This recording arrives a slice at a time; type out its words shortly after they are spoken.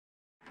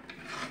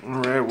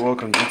Alright,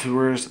 welcome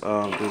YouTubers.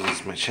 This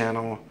is my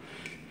channel.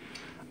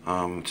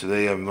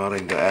 Today I'm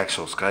mounting the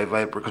actual Sky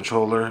Viper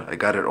controller. I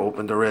got it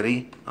opened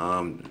already.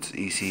 It's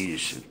easy, you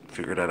should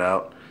figure that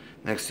out.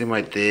 Next thing I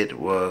did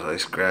was I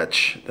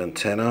scratched the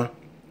antenna.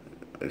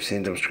 I've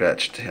seen them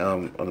scratched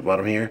on the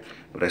bottom here,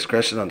 but I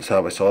scratched it on the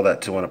top. I saw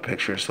that too on a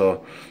picture,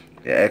 so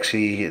yeah,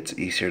 actually it's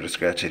easier to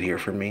scratch it here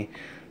for me.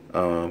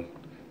 So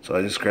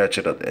I just scratch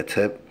it at the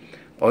tip.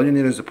 All you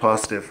need is a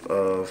positive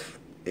of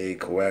a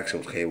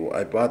coaxial cable.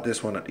 I bought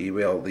this one at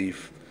eBay. I'll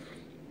leave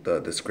the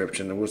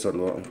description. It was a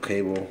long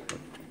cable,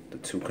 the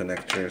two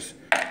connectors,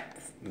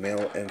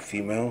 male and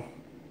female,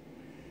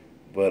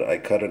 but I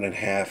cut it in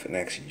half and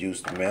actually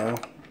used the male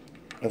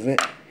of it,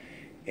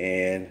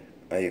 and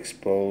I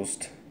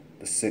exposed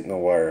the signal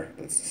wire.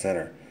 That's the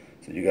center.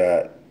 So you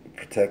got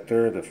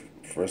protector. The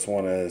first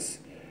one is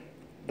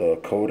the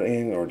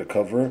coating or the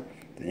cover.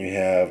 Then you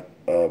have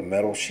a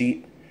metal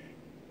sheet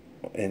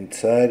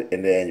inside,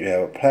 and then you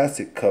have a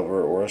plastic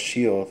cover or a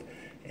shield,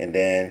 and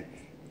then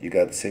you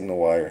got the signal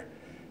wire.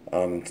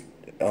 On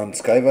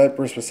Sky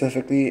Viper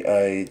specifically,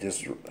 I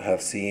just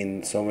have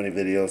seen so many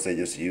videos they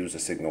just use the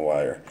signal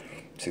wire.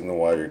 Signal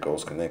wire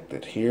goes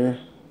connected here.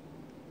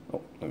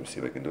 Oh, let me see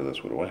if I can do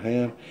this with one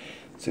hand.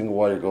 Signal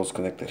wire goes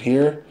connected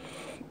here,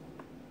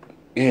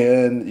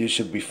 and you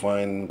should be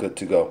fine, good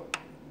to go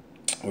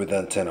with the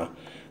antenna.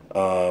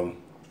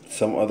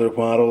 Some other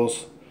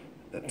models,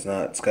 that's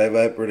not Sky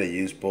Viper, they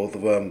use both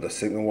of them, the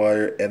signal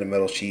wire and the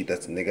metal sheet.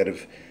 That's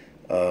negative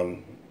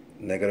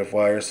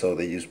wire, so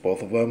they use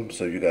both of them.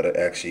 So you got to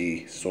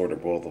actually solder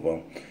both of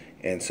them.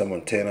 And some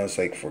antennas,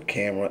 like for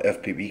camera,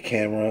 FPV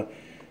camera,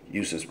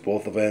 uses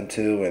both of them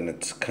too, and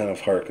it's kind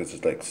of hard because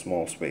it's like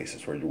small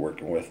spaces where you're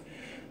working with.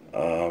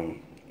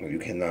 You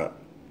cannot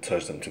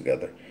touch them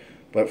together.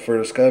 But for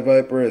the Sky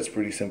Viper, it's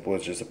pretty simple.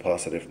 It's just a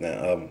positive.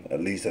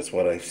 At least that's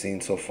what I've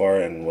seen so far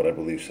and what I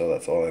believe. So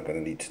that's all I'm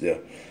going to need to do.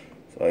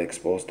 So I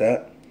exposed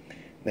that.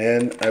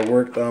 Then I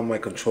worked on my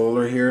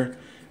controller here.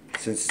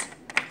 Since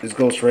this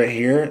goes right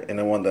here, and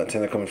I want the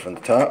antenna coming from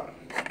the top,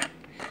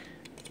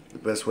 the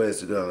best way is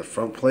to do it on the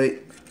front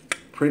plate.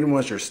 Pretty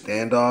much your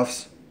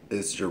standoffs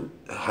is your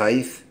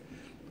height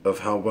of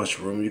how much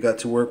room you got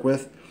to work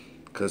with.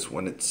 Because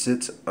when it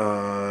sits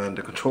on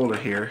the controller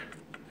here,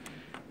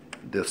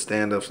 the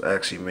standoffs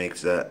actually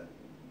makes that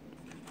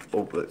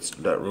opens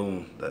that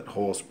room, that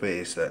whole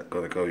space that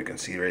gonna go. You can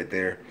see right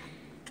there.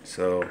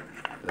 So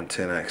the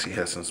antenna actually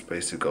has some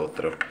space to go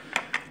through.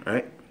 All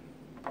right.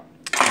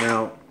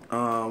 Now,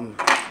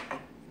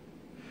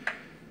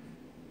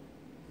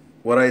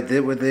 what I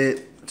did with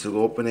it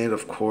to open it,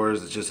 of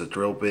course, it's just a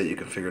drill bit. You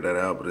can figure that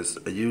out. But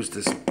I used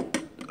this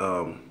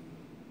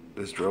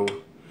this drill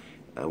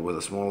with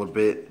a smaller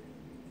bit.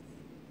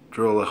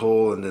 Drill a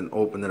hole and then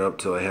open it up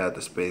till I had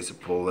the space to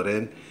pull it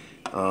in.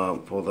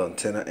 Pull the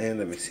antenna in.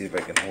 Let me see if I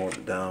can hold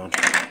it down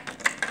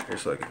here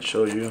so I can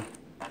show you.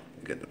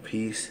 Get the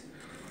piece.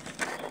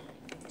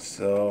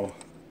 So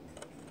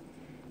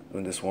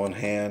I'm just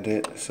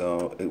one-handed,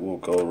 so it will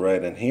go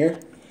right in here,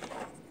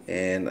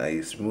 and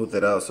I smooth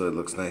it out so it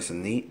looks nice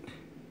and neat.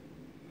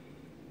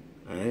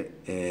 All right,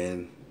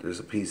 and there's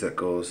a piece that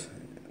goes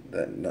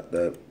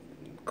that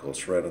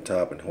goes right on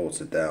top and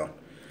holds it down.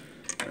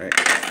 All right,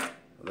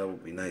 that will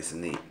be nice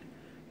and neat.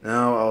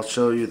 Now I'll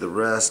show you the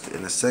rest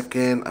in a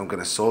second. I'm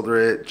gonna solder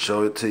it,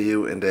 show it to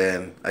you, and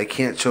then I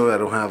can't show you. I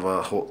don't have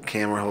a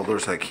camera holder,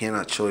 so I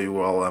cannot show you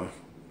while I'm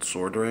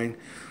soldering.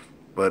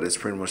 But it's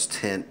pretty much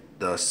tint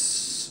that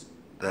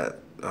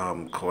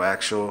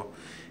coaxial,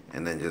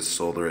 and then just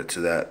solder it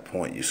to that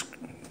point.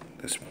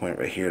 This point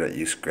right here that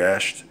you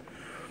scratched,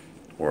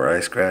 or I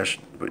scratched,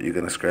 but you're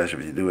gonna scratch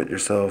if you do it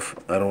yourself.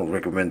 I don't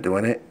recommend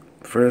doing it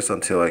first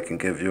until I can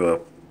give you a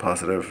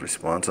positive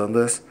response on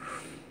this.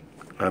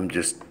 I'm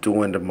just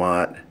doing the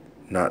mod,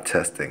 not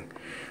testing.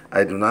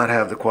 I do not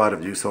have the quad.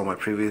 If you saw my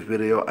previous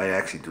video, I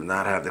actually do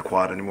not have the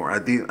quad anymore. I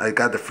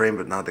got the frame,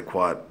 but not the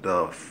quad,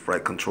 the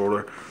right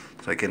controller.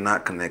 So I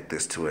cannot connect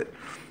this to it.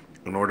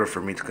 In order for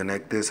me to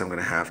connect this, I'm going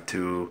to have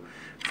to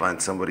find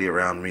somebody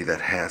around me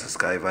that has a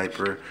Sky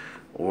Viper,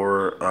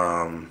 or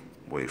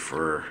wait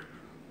for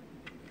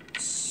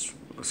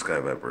the Sky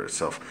Viper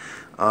itself.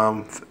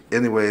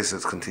 Anyways,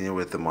 let's continue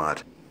with the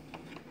mod.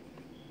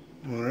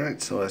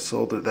 Alright, so I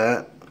soldered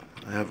that.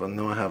 I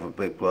know I have a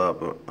big blob,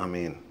 but I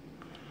mean,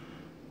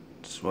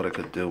 this is what I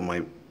could do.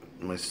 My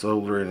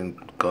soldering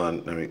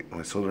gun,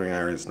 my soldering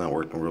iron is not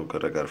working real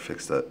good. I gotta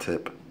fix that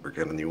tip or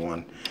get a new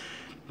one.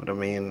 But I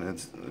mean,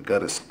 it's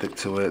gotta stick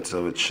to it,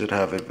 so it should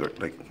have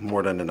like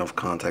more than enough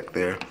contact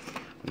there.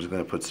 I'm just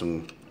gonna put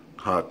some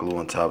hot glue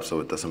on top so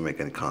it doesn't make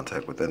any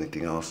contact with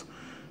anything else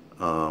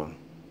to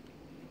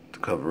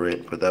cover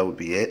it. But that would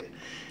be it.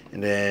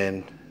 And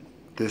then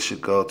this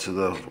should go to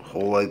the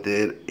hole I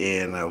did,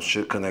 and I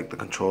should connect the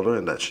controller,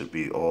 and that should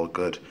be all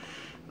good.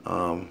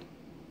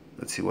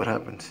 Let's see what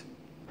happens.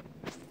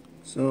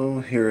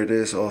 So here it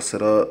is, all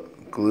set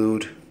up,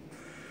 glued.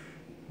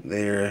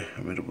 There,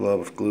 I made a blob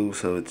of glue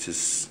so it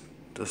just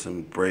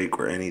doesn't break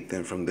or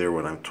anything from there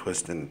when I'm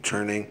twisting and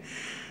turning.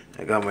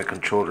 I got my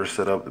controller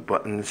set up, the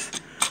buttons.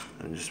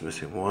 I'm just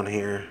missing one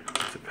here.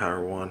 It's a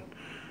power one.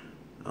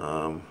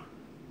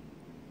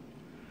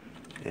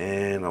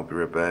 And I'll be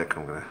right back.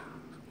 I'm gonna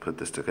put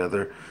this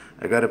together.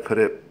 I gotta put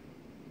it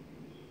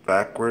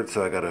backwards,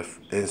 so I gotta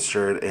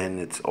insert, and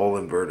it's all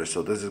inverted.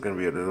 So this is gonna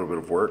be a little bit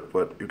of work,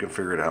 but you can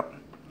figure it out.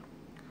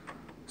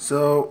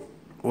 So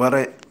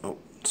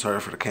sorry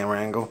for the camera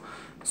angle.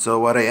 So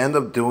what I end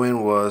up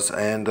doing was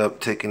I end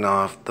up taking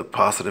off the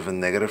positive and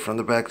negative from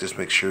the back. Just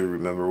make sure you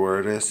remember where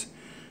it is.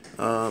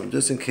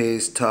 Just in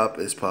case top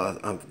is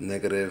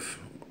negative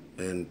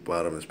and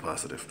bottom is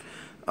positive.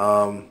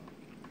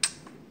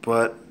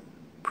 But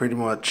pretty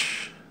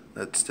much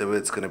that's the way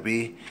it's gonna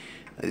be.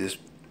 I just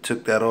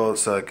took that off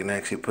so I can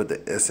actually put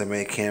the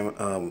SMA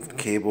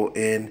cable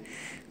in,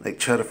 like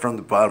try to from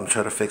the bottom,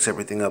 try to fix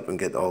everything up and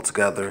get it all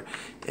together,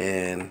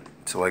 and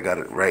so I got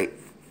it right.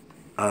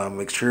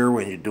 Make sure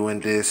when you're doing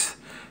this,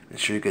 make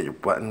sure you get your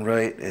button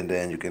right, and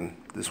then you can,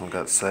 this one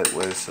got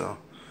sideways, so,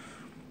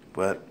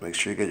 but make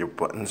sure you get your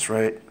buttons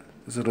right.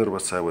 It's a little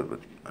bit sideways,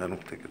 but I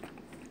don't think it,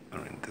 I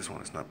mean, this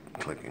one is not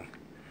clicking.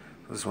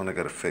 This one I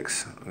gotta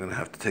fix. I'm gonna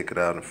have to take it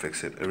out and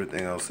fix it.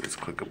 Everything else is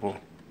clickable.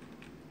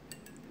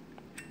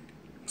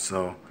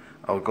 So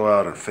I'll go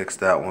out and fix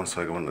that one.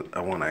 So I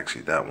want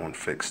actually that one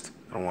fixed.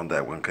 I don't want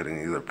that one getting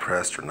either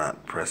pressed or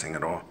not pressing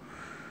at all.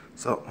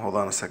 So hold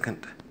on a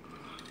second.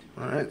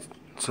 All right.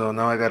 So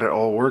now I got it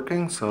all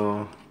working.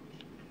 So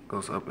it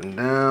goes up and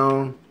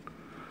down,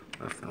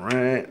 left and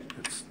right.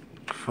 It's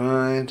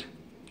fine.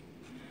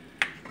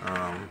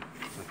 I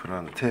put it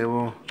on the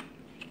table.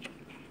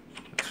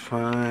 It's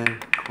fine.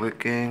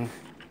 Clicking.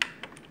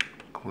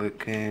 I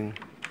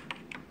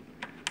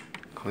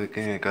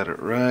got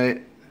it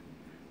right.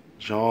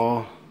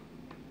 Jaw,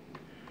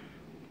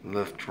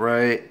 left,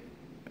 right,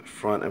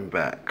 front and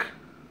back.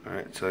 All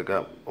right, so I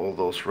got all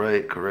those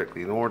right,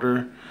 correctly in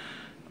order.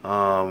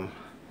 Power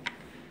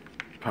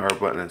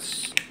button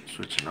is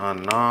switching on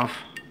and off.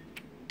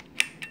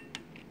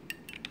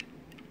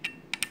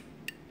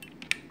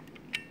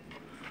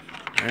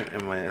 All right,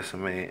 and my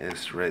SMA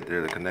is right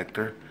there, the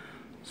connector.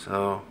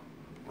 So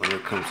when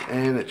it comes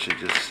in, it should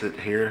just sit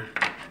here.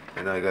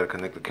 And now I gotta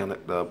connect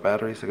the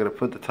batteries. I gotta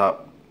put the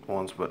top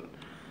ones, but it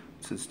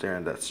sits there,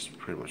 and that's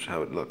pretty much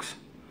how it looks.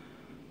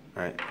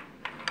 All right.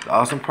 The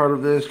awesome part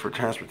of this for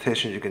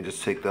transportation, you can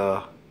just take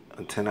the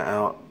antenna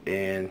out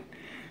and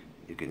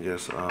you can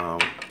just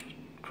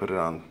put it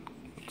on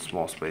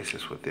small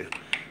spaces with you.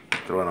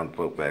 Throw it on a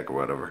boat bag or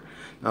whatever.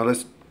 Now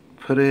let's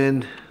put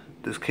in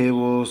these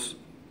cables.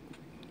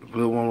 The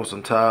blue one was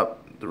on top,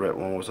 the red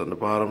one was on the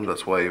bottom.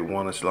 That's why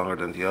one is longer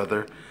than the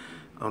other.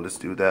 Let's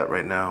do that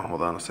right now.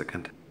 Hold on a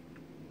second.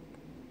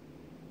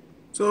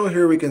 So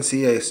here we can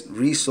see I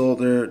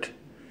resoldered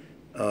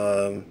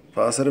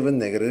positive and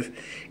negative,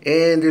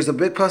 and there's a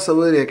big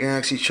possibility I can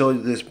actually show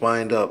you this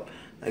bind up.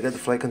 I got the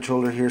flight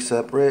controller here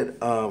separate.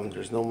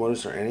 There's no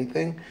motors or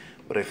anything,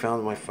 but I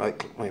found my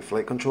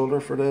flight controller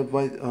for the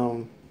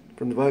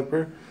from the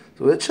Viper,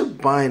 so it should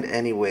bind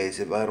anyways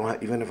if I don't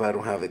have, even if I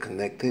don't have it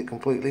connected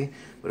completely.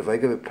 But if I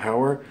give it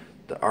power,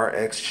 the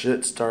RX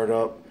should start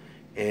up,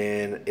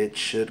 and it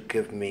should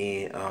give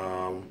me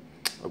a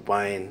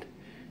bind.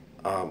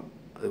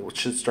 It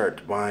should start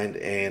to bind,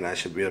 and I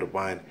should be able to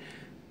bind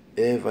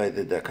if I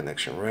did that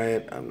connection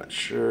right. I'm not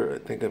sure. I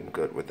think I'm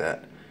good with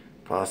that.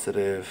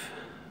 Positive,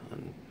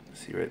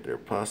 see right there,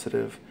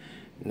 positive,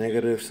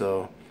 negative.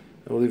 So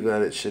I believe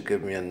that it should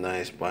give me a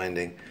nice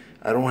binding.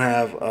 I don't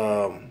have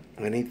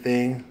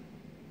anything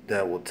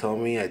that will tell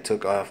me. I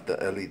took off the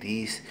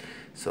LEDs,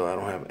 so I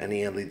don't have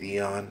any LED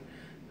on.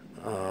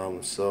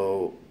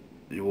 So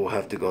you will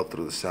have to go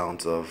through the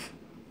sounds of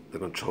the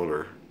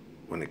controller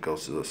when it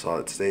goes to the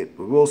solid state,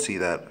 but we'll see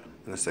that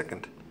in a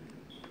second.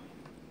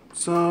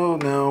 So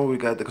now we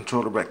got the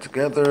controller back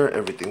together,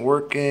 everything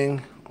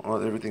working,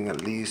 or everything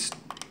at least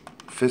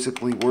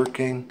physically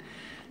working.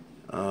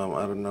 I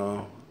don't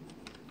know,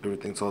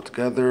 everything's all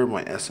together.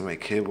 My SMA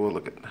cable,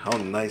 look at how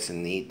nice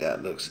and neat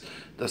that looks,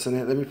 doesn't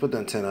it? Let me put the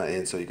antenna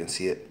in so you can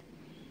see it.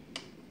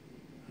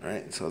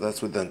 Alright, so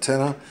that's with the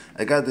antenna.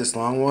 I got this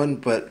long one,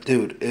 but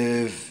dude,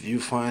 if you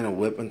find a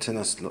whip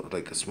antenna,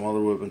 like a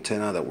smaller whip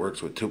antenna that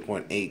works with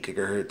 2.8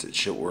 gigahertz, it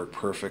should work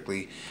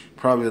perfectly.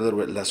 Probably a little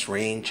bit less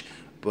range,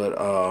 but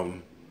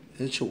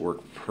it should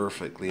work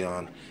perfectly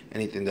on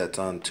anything that's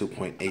on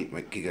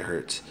 2.8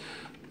 gigahertz.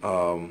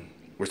 Or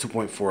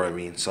 2.4, I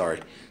mean,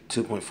 sorry,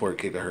 2.4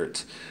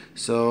 gigahertz.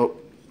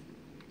 So,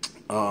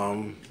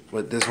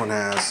 but this one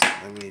has,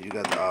 I mean, you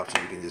got the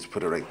option, you can just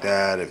put it like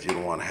that if you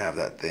don't want to have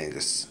that thing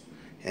just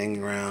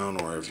hanging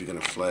around, or if you're gonna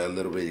fly a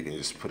little bit, you can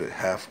just put it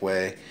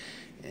halfway,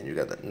 and you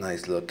got that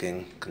nice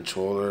looking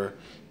controller.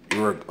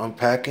 You're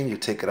unpacking, you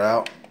take it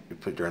out, you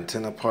put your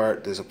antenna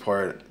part, this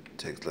apart,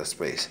 takes less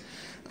space,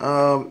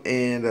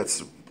 and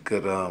that's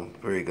good,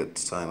 very good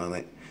sign on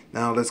it.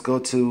 Now let's go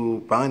to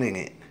binding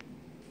it.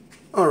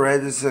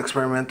 Alright, this is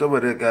experimental,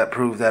 but it got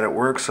proved that it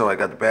works. So I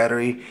got the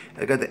battery,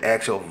 I got the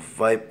actual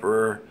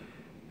Viper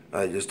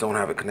I just don't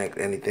have it connect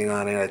anything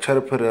on it. I try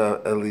to put a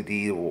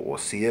LED, we'll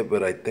see it,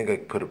 but I think I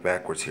put it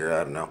backwards here.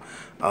 I don't know.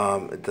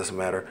 It doesn't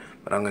matter.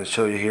 But I'm going to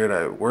show you here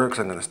that it works.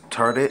 I'm going to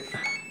start it.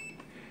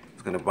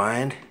 It's going to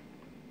bind.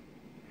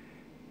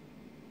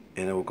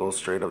 And it will go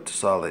straight up to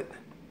solid.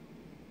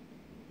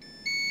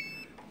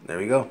 There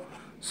we go.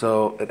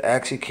 So it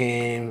actually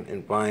came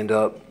and bind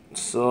up.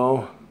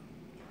 So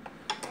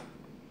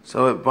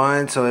it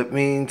binds. So it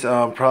means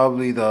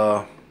probably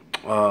the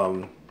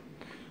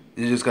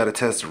you just got to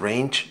test the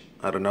range.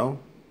 I don't know.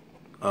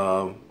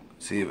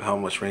 See how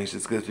much range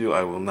this gives you.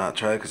 I will not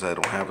try because I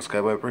don't have a Sky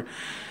Viper.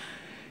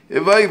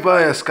 If I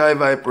buy a Sky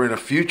Viper in the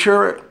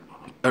future,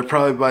 I'd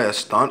probably buy a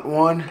stunt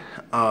one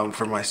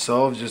for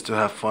myself just to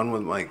have fun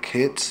with my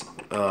kids,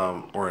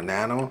 or a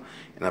Nano.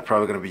 And I'm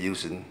probably gonna be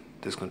using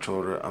this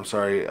controller. I'm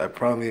sorry. I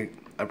promise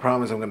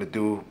I'm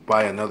gonna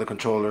buy another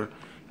controller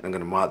and I'm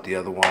gonna mod the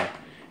other one.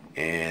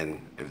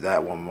 And if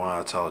that one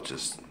mods, I'll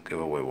just give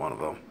away one of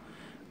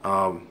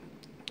them.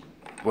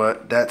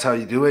 But that's how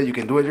you do it. You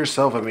can do it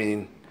yourself. I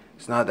mean,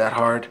 it's not that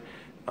hard.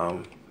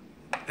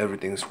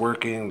 Everything's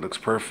working, looks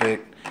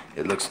perfect.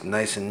 It looks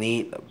nice and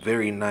neat. A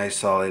very nice,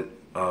 solid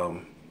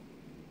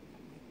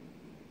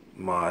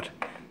mod.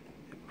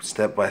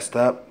 Step by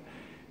step.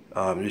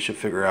 You should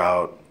figure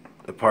out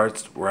the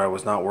parts where I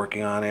was not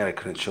working on it. I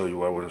couldn't show you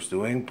what I was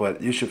doing,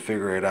 but you should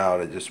figure it out.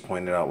 I just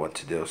pointed out what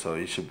to do, so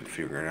you should be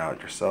figuring it out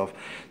yourself.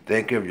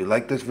 Thank you. If you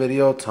like this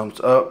video,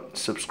 thumbs up,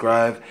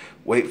 subscribe,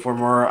 wait for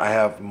more. I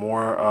have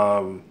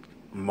more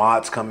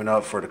mods coming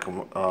up for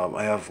the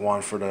I have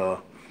one for the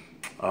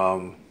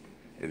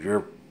if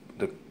you're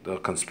the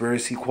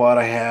conspiracy quad.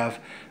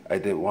 I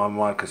did one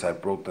mod because I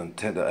broke the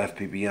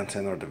FPV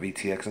antenna, or the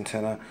VTX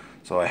antenna.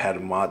 So I had to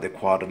mod the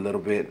quad a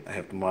little bit. I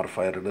have to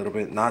modify it a little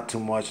bit. Not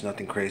too much,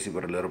 nothing crazy,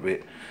 but a little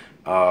bit.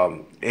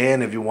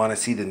 And if you want to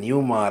see the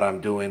new mod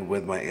I'm doing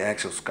with my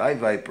actual Sky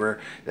Viper,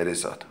 that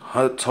is a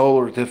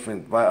total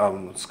different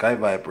Sky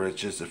Viper.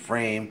 It's just a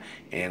frame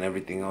and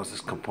everything else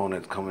is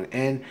components coming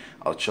in.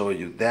 I'll show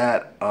you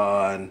that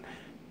on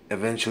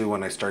eventually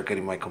when I start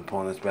getting my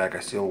components back.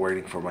 I'm still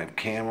waiting for my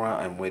camera.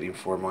 I'm waiting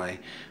for my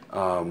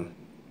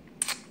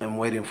I'm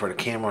waiting for the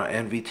camera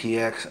and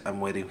VTX.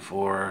 I'm waiting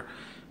for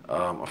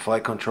a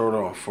flight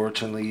controller.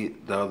 Unfortunately,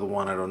 the other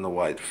one, I don't know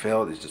why it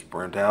failed. It just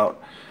burned out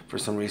for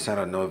some reason. I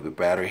don't know if the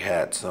battery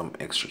had some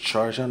extra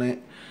charge on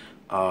it.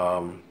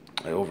 I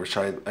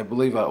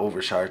believe I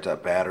overcharged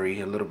that battery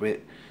a little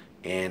bit,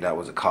 and that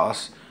was a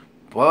cost.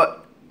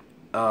 But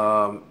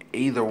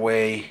either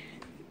way,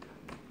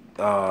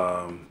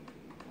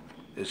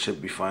 it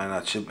should be fine.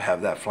 I should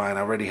have that flying. I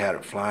already had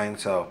it flying,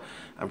 so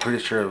I'm pretty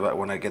sure that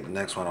when I get the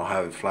next one, I'll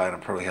have it flying. I'll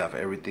probably have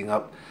everything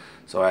up,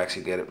 so I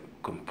actually get it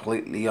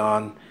completely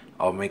on.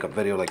 I'll make a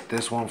video like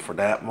this one for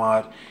that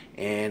mod,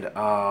 and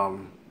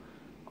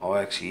I'll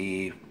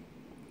actually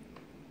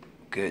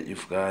get you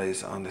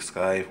guys on the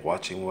sky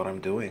watching what I'm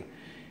doing.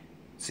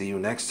 See you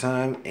next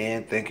time,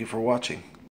 and thank you for watching.